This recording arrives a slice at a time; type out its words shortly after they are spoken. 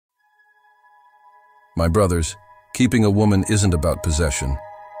My brothers, keeping a woman isn't about possession.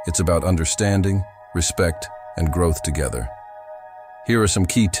 It's about understanding, respect, and growth together. Here are some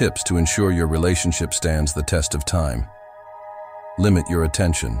key tips to ensure your relationship stands the test of time. Limit your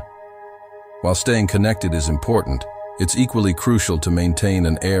attention. While staying connected is important, it's equally crucial to maintain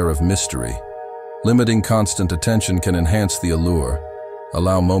an air of mystery. Limiting constant attention can enhance the allure,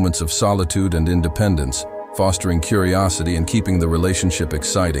 allow moments of solitude and independence, fostering curiosity and keeping the relationship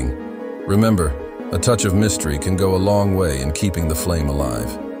exciting. Remember, a touch of mystery can go a long way in keeping the flame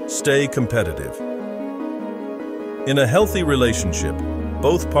alive. Stay competitive. In a healthy relationship,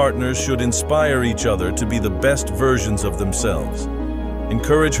 both partners should inspire each other to be the best versions of themselves.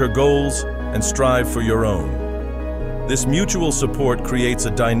 Encourage her goals and strive for your own. This mutual support creates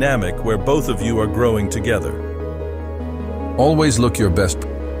a dynamic where both of you are growing together. Always look your best.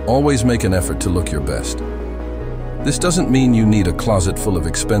 Always make an effort to look your best. This doesn't mean you need a closet full of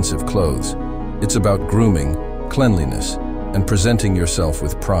expensive clothes. It's about grooming, cleanliness, and presenting yourself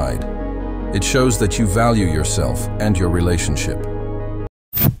with pride. It shows that you value yourself and your relationship.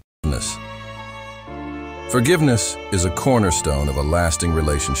 Forgiveness is a cornerstone of a lasting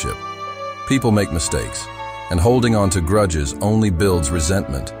relationship. People make mistakes, and holding on to grudges only builds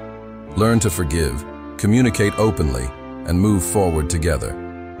resentment. Learn to forgive, communicate openly, and move forward together.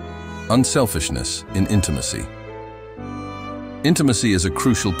 Unselfishness in intimacy. Intimacy is a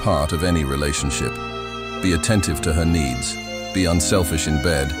crucial part of any relationship. Be attentive to her needs, be unselfish in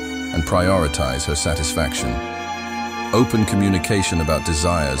bed, and prioritize her satisfaction. Open communication about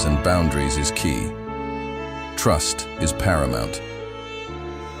desires and boundaries is key. Trust is paramount.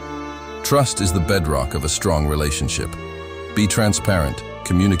 Trust is the bedrock of a strong relationship. Be transparent,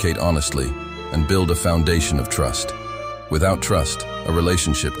 communicate honestly, and build a foundation of trust. Without trust, a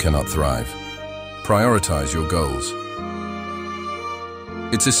relationship cannot thrive. Prioritize your goals.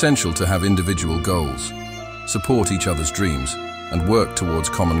 It's essential to have individual goals, support each other's dreams, and work towards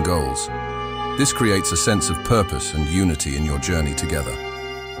common goals. This creates a sense of purpose and unity in your journey together.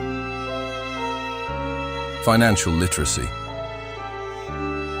 Financial literacy.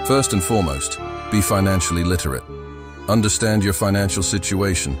 First and foremost, be financially literate. Understand your financial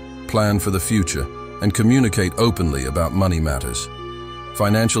situation, plan for the future, and communicate openly about money matters.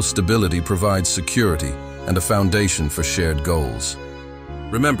 Financial stability provides security and a foundation for shared goals.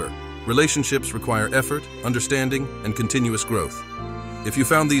 Remember, relationships require effort, understanding, and continuous growth. If you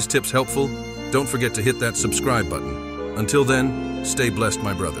found these tips helpful, don't forget to hit that subscribe button. Until then, stay blessed,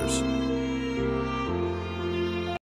 my brothers.